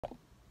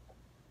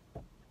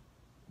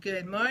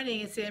Good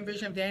morning. It's the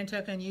version of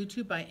DianeTalk on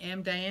YouTube. I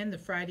am Diane. The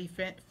Friday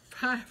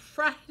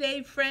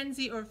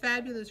Frenzy or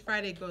Fabulous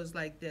Friday goes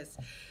like this.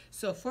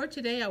 So for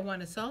today, I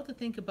want us all to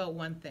think about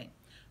one thing.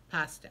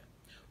 Pasta.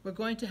 We're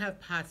going to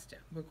have pasta.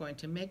 We're going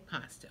to make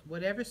pasta.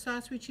 Whatever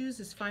sauce we choose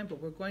is fine, but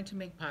we're going to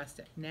make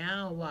pasta.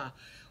 Now,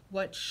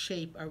 what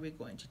shape are we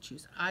going to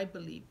choose? I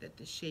believe that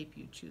the shape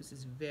you choose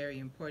is very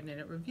important,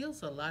 and it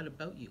reveals a lot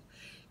about you.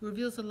 It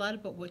reveals a lot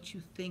about what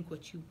you think,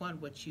 what you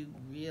want, what you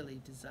really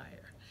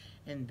desire.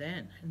 And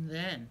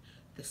then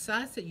the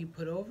sauce that you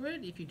put over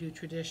it, if you do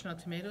traditional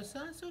tomato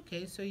sauce,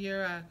 okay, so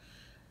you're a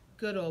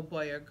good old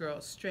boy or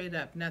girl, straight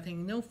up,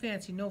 nothing, no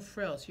fancy, no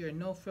frills. You're a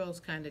no frills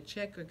kind of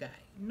chick or guy.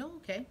 No,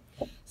 okay.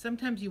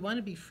 Sometimes you want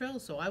to be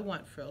frills, so I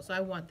want frills.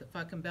 I want the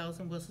fucking bells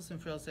and whistles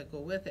and frills that go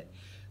with it.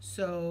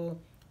 So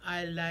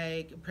I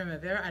like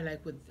primavera. I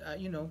like with,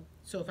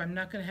 so if I'm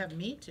not going to have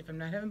meat, if I'm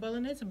not having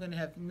bolognese, I'm going to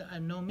have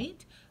no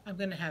meat. I'm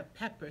going to have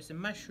peppers and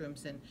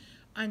mushrooms and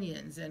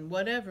onions and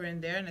whatever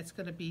in there, and it's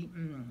going to be,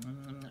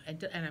 and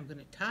I'm going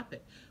to top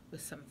it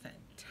with some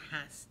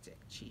fantastic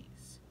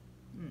cheese.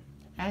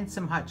 And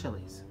some hot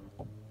chilies.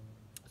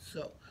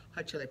 So,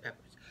 hot chili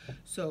peppers.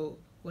 So,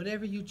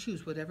 whatever you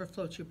choose, whatever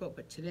floats your boat.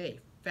 But today,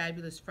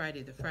 Fabulous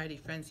Friday, the Friday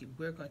Frenzy,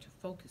 we're going to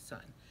focus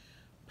on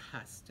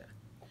pasta.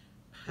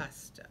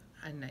 Pasta,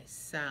 a nice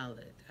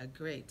salad, a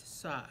great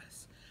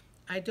sauce.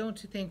 I don't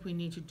think we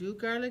need to do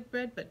garlic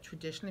bread, but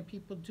traditionally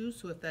people do.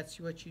 So if that's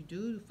what you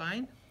do,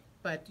 fine.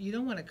 But you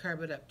don't want to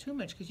carb it up too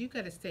much because you've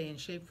got to stay in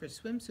shape for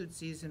swimsuit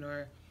season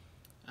or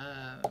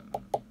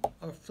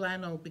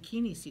flannel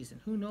bikini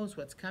season. Who knows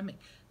what's coming?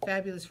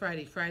 Fabulous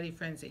Friday, Friday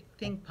Frenzy.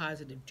 Think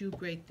positive. Do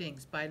great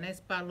things. Buy a nice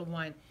bottle of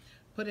wine.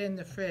 Put it in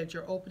the fridge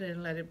or open it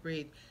and let it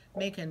breathe.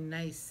 Make a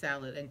nice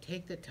salad and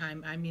take the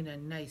time. I mean a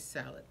nice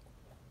salad.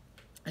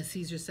 A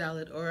Caesar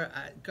salad or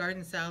a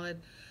garden salad,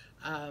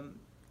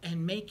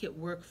 and make it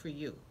work for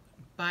you.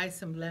 Buy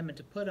some lemon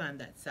to put on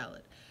that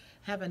salad.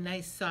 Have a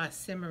nice sauce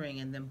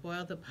simmering and then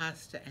boil the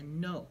pasta and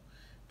know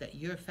that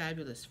your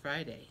Fabulous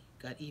Friday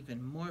got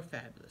even more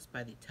fabulous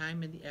by the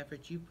time and the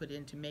effort you put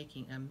into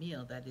making a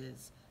meal that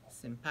is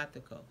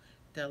simpatico,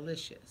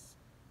 delicious.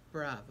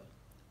 Bravo.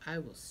 I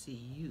will see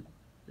you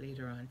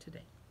later on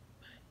today.